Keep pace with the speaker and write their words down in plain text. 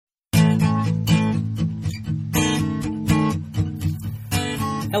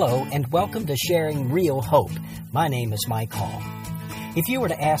Hello, and welcome to Sharing Real Hope. My name is Mike Hall. If you were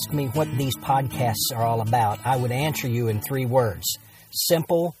to ask me what these podcasts are all about, I would answer you in 3 words: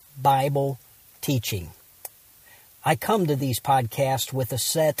 simple Bible teaching. I come to these podcasts with a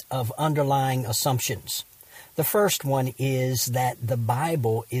set of underlying assumptions. The first one is that the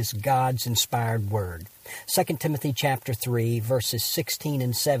Bible is God's inspired word. 2 Timothy chapter 3, verses 16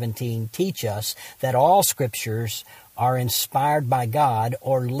 and 17 teach us that all scriptures are inspired by God,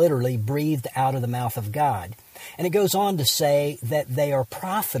 or literally breathed out of the mouth of God. And it goes on to say that they are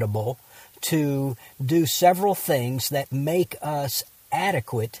profitable to do several things that make us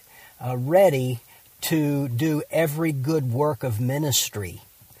adequate, ready to do every good work of ministry.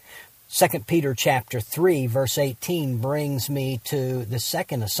 2 Peter chapter 3, verse 18 brings me to the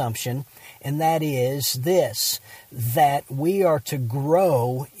second assumption, and that is this: that we are to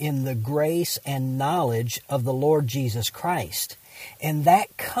grow in the grace and knowledge of the Lord Jesus Christ. And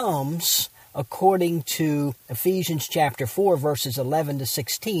that comes, according to Ephesians chapter 4, verses 11 to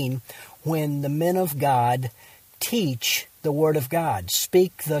 16, when the men of God teach the Word of God,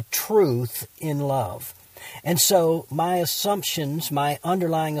 speak the truth in love. And so my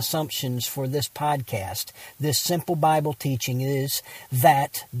underlying assumptions for this podcast, this simple Bible teaching, is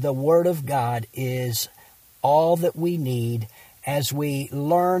that the Word of God is all that we need. As we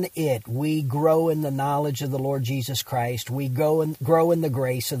learn it, we grow in the knowledge of the Lord Jesus Christ. We grow in the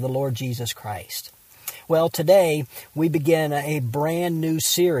grace of the Lord Jesus Christ. Well, today we begin a brand new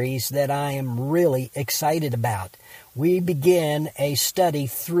series that I am really excited about. We begin a study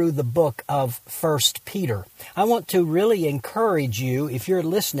through the book of 1 Peter. I want to really encourage you, if you're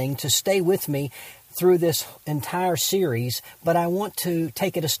listening, to stay with me through this entire series, but I want to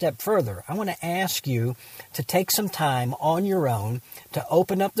take it a step further. I want to ask you to take some time on your own to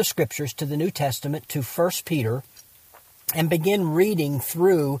open up the Scriptures to the New Testament, to 1 Peter, and begin reading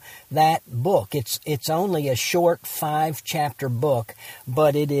through that book. It's only a short 5-chapter book,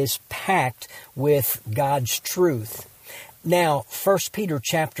 but it is packed with God's truth. Now, 1 Peter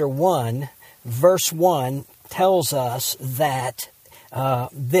chapter 1, verse 1 tells us that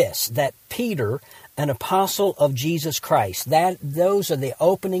that Peter, an apostle of Jesus Christ, those are the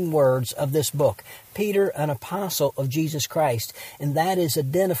opening words of this book. Peter, an apostle of Jesus Christ, and that is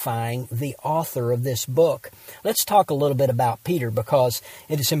identifying the author of this book. Let's talk a little bit about Peter, because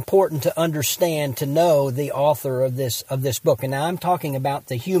it is important to understand, to know the author of this book. And now I'm talking about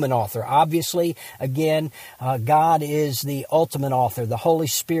the human author. Obviously, again, God is the ultimate author. The Holy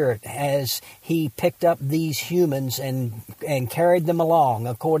Spirit, as He picked up these humans and carried them along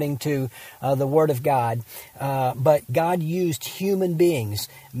according to the Word of God. But God used human beings,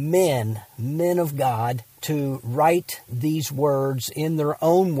 men of God, to write these words in their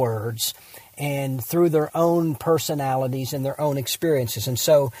own words and through their own personalities and their own experiences. And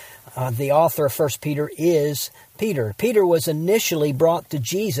so the author of 1 Peter is Peter. Peter was initially brought to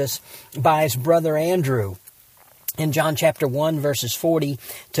Jesus by his brother Andrew. In John chapter 1, verses 40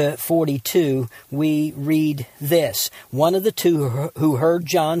 to 42, we read this: one of the two who heard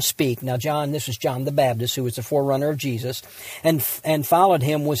John speak, now this was John the Baptist, who was the forerunner of Jesus, and followed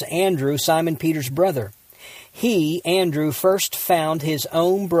him, was Andrew, Simon Peter's brother. He, Andrew, first found his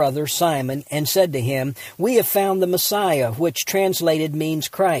own brother Simon and said to him, "We have found the Messiah," which translated means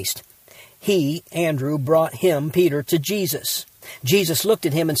Christ. He, Andrew, brought him, Peter, to Jesus. Jesus looked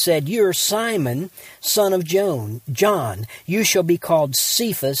at him and said, "You're Simon, son of John. You shall be called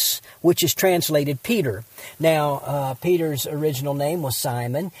Cephas," which is translated Peter. Now, Peter's original name was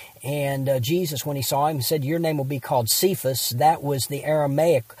Simon, and Jesus, when He saw him, said, "Your name will be called Cephas." That was the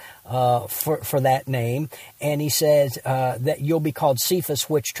Aramaic for that name. And He says that you'll be called Cephas,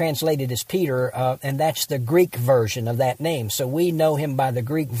 which translated as Peter, and that's the Greek version of that name. So we know him by the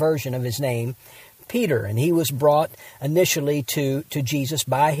Greek version of his name, Peter, and he was brought initially to Jesus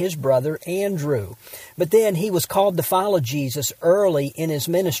by his brother Andrew. But then he was called to follow Jesus early in his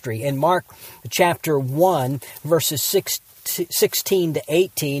ministry. In Mark chapter 1, verses 16 to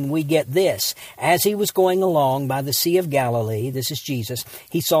 18, we get this: as he was going along by the Sea of Galilee, this is Jesus,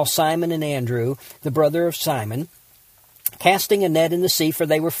 he saw Simon and Andrew, the brother of Simon, casting a net in the sea, for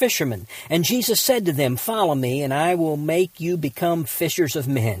they were fishermen. And Jesus said to them, "Follow me, and I will make you become fishers of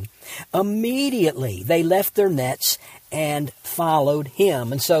men." Immediately they left their nets and followed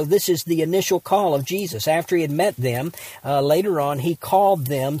Him. And so this is the initial call of Jesus. After He had met them, later on He called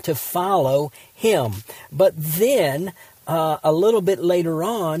them to follow Him. But then, a little bit later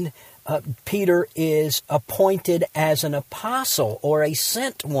on, Peter is appointed as an apostle or a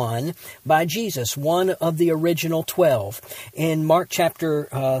sent one by Jesus, one of the original 12. In Mark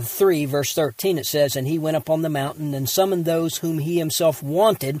chapter 3, verse 13, it says, "And he went up on the mountain and summoned those whom he himself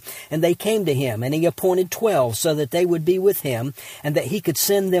wanted, and they came to him. And he appointed 12 so that they would be with him, and that he could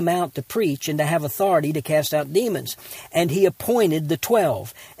send them out to preach and to have authority to cast out demons. And he appointed the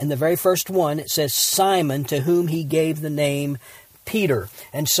 12. And the very first one, it says, Simon, to whom he gave the name Peter."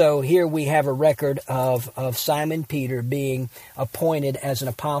 And so here we have a record of Simon Peter being appointed as an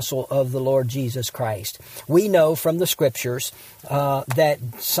apostle of the Lord Jesus Christ. We know from the Scriptures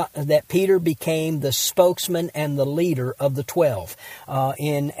that Peter became the spokesman and the leader of the 12.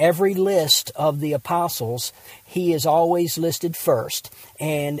 In every list of the apostles, he is always listed first,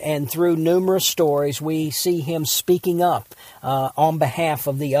 and through numerous stories, we see him speaking up on behalf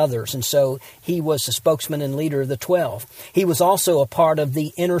of the others, and so he was the spokesman and leader of the 12. He was also a part of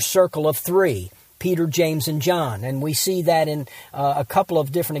the inner circle of three, Peter, James, and John, and we see that in a couple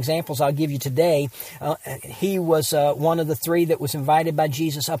of different examples I'll give you today. He was one of the three that was invited by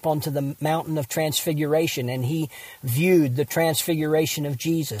Jesus up onto the mountain of transfiguration, and he viewed the transfiguration of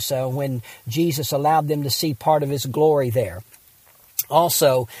Jesus when Jesus allowed them to see part of his glory there.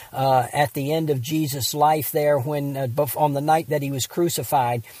 Also, at the end of Jesus' life there, when on the night that he was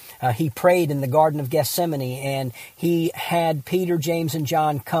crucified, he prayed in the Garden of Gethsemane, and he had Peter, James, and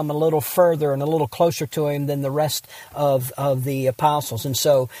John come a little further and a little closer to him than the rest of the apostles. And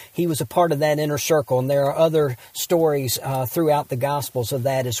so he was a part of that inner circle, and there are other stories throughout the Gospels of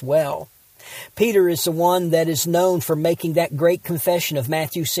that as well. Peter is the one that is known for making that great confession of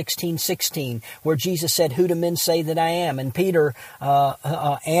Matthew 16:16, where Jesus said, "Who do men say that I am?" And Peter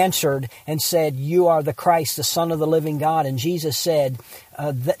answered and said, "You are the Christ, the Son of the living God." And Jesus said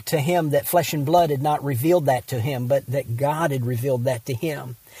to him that flesh and blood had not revealed that to him, but that God had revealed that to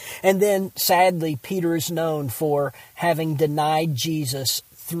him. And then, sadly, Peter is known for having denied Jesus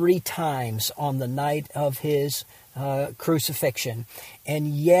 3 times on the night of his crucifixion. And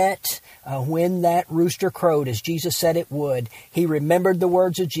yet, when that rooster crowed, as Jesus said it would, he remembered the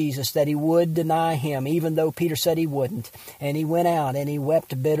words of Jesus that he would deny him, even though Peter said he wouldn't. And he went out and he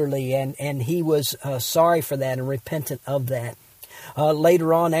wept bitterly, and he was sorry for that and repentant of that.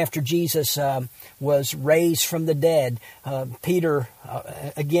 Later on, after Jesus was raised from the dead, Peter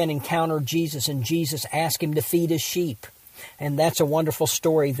again encountered Jesus, and Jesus asked him to feed his sheep. And that's a wonderful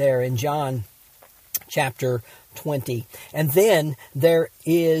story there in John chapter 20. And then there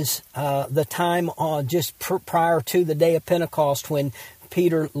is the time just prior to the day of Pentecost, when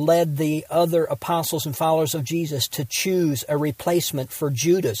Peter led the other apostles and followers of Jesus to choose a replacement for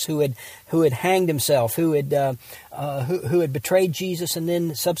Judas, who had hanged himself, who had betrayed Jesus and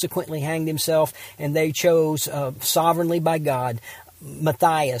then subsequently hanged himself. And they chose sovereignly by God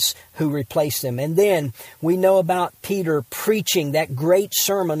Matthias, who replaced him. And then we know about Peter preaching that great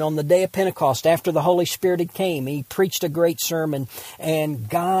sermon on the day of Pentecost after the Holy Spirit had came. He preached a great sermon, and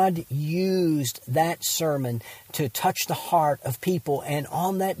God used that sermon to touch the heart of people. And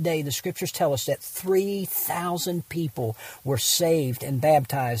on that day, the Scriptures tell us that 3,000 people were saved and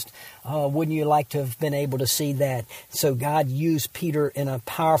baptized. Wouldn't you like to have been able to see that? So God used Peter in a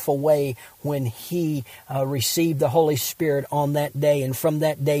powerful way when he received the Holy Spirit on that day, and from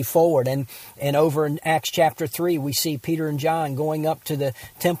that day forward. And over in Acts chapter 3, we see Peter and John going up to the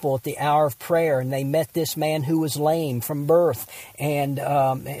temple at the hour of prayer, and they met this man who was lame from birth. And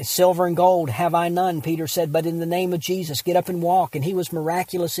silver and gold have I none, Peter said, but in the name of Jesus, get up and walk. And he was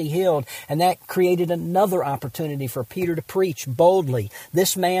miraculously healed. And that created another opportunity for Peter to preach boldly.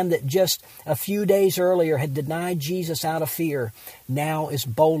 This man that just a few days earlier had denied Jesus out of fear, now is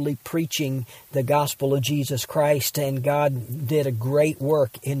boldly preaching the gospel of Jesus Christ. And God did a great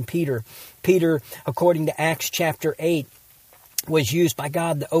work in Peter. Peter, according to Acts chapter 8, was used by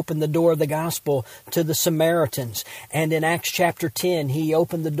God to open the door of the gospel to the Samaritans. And in Acts chapter 10, he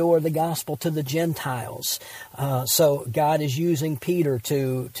opened the door of the gospel to the Gentiles. So God is using Peter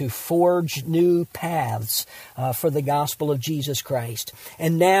to forge new paths for the gospel of Jesus Christ.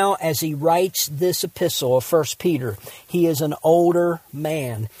 And now, as he writes this epistle of 1 Peter, he is an older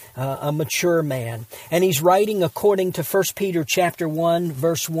man, a mature man. And he's writing according to 1 Peter chapter 1,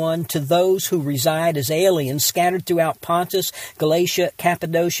 verse 1, to those who reside as aliens scattered throughout Pontus, Galatia,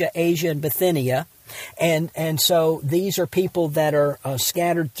 Cappadocia, Asia, and Bithynia. And so these are people that are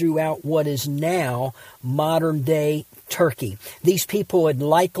scattered throughout what is now modern-day Turkey. These people had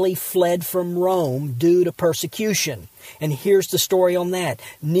likely fled from Rome due to persecution. And here's the story on that.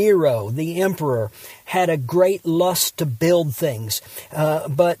 Nero, the emperor, had a great lust to build things.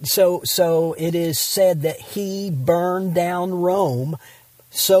 But so it is said that he burned down Rome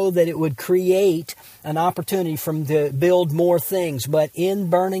so that it would create an opportunity for him to build more things. But in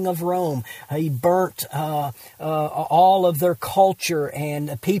burning of Rome, he burnt all of their culture,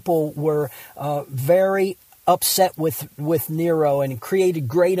 and people were very upset with Nero and created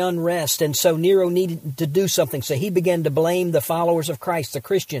great unrest. And so Nero needed to do something. So he began to blame the followers of Christ, the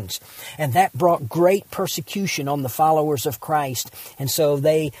Christians. And that brought great persecution on the followers of Christ. And so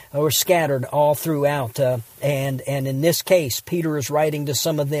they were scattered all throughout. And in this case, Peter is writing to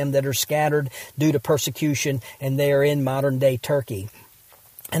some of them that are scattered due to persecution, and they are in modern-day Turkey.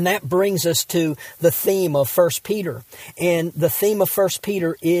 And that brings us to the theme of 1 Peter. And the theme of 1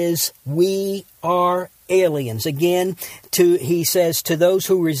 Peter is, we are aliens. Again, he says, to those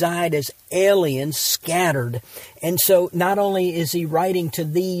who reside as aliens, scattered. And so not only is he writing to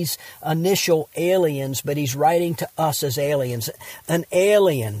these initial aliens, but he's writing to us as aliens. An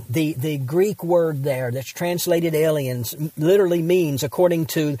alien, the Greek word there that's translated aliens, literally means, according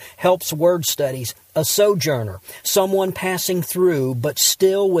to Help's Word Studies, a sojourner, someone passing through, but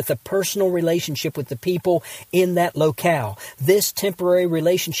still with a personal relationship with the people in that locale. This temporary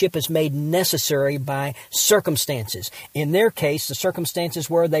relationship is made necessary by circumstances. In their case, the circumstances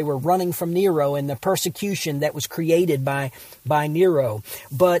were they were running from Nero and the persecution that was created by Nero.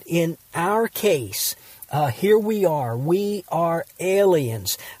 But in our case, here we are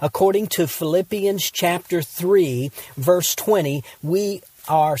aliens. According to Philippians chapter 3, verse 20, we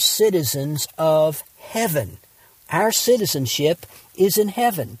are citizens of heaven. Our citizenship is in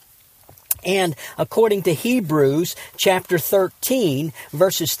heaven. And according to Hebrews chapter 13,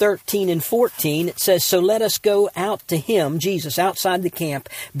 verses 13 and 14, it says, so let us go out to him, Jesus, outside the camp,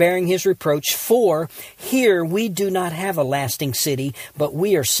 bearing his reproach. For here we do not have a lasting city, but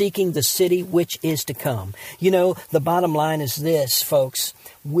we are seeking the city which is to come. You know, the bottom line is this, folks.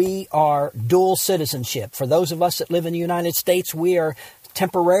 We are dual citizenship. For those of us that live in the United States, we are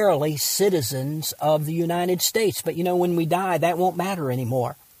temporarily citizens of the United States. But you know, when we die, that won't matter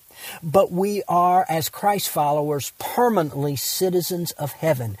anymore. But we are, as Christ followers, permanently citizens of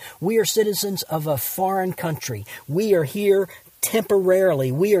heaven. We are citizens of a foreign country. We are here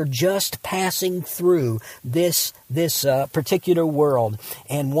temporarily. We are just passing through this particular world,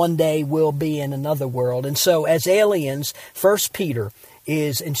 and one day we'll be in another world. And so, as aliens, 1 Peter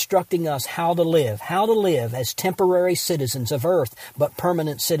is instructing us how to live as temporary citizens of earth, but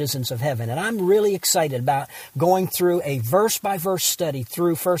permanent citizens of heaven. And I'm really excited about going through a verse-by-verse study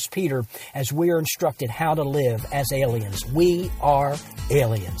through 1 Peter as we are instructed how to live as aliens. We are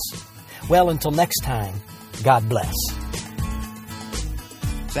aliens. Well, until next time, God bless.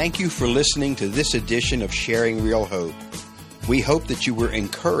 Thank you for listening to this edition of Sharing Real Hope. We hope that you were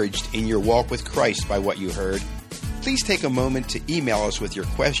encouraged in your walk with Christ by what you heard. Please take a moment to email us with your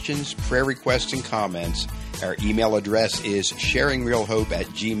questions, prayer requests, and comments. Our email address is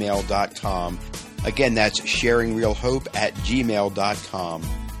sharingrealhope@gmail.com. Again, that's sharingrealhope@gmail.com.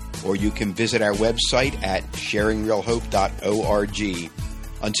 Or you can visit our website at sharingrealhope.org.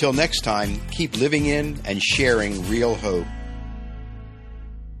 Until next time, keep living in and sharing real hope.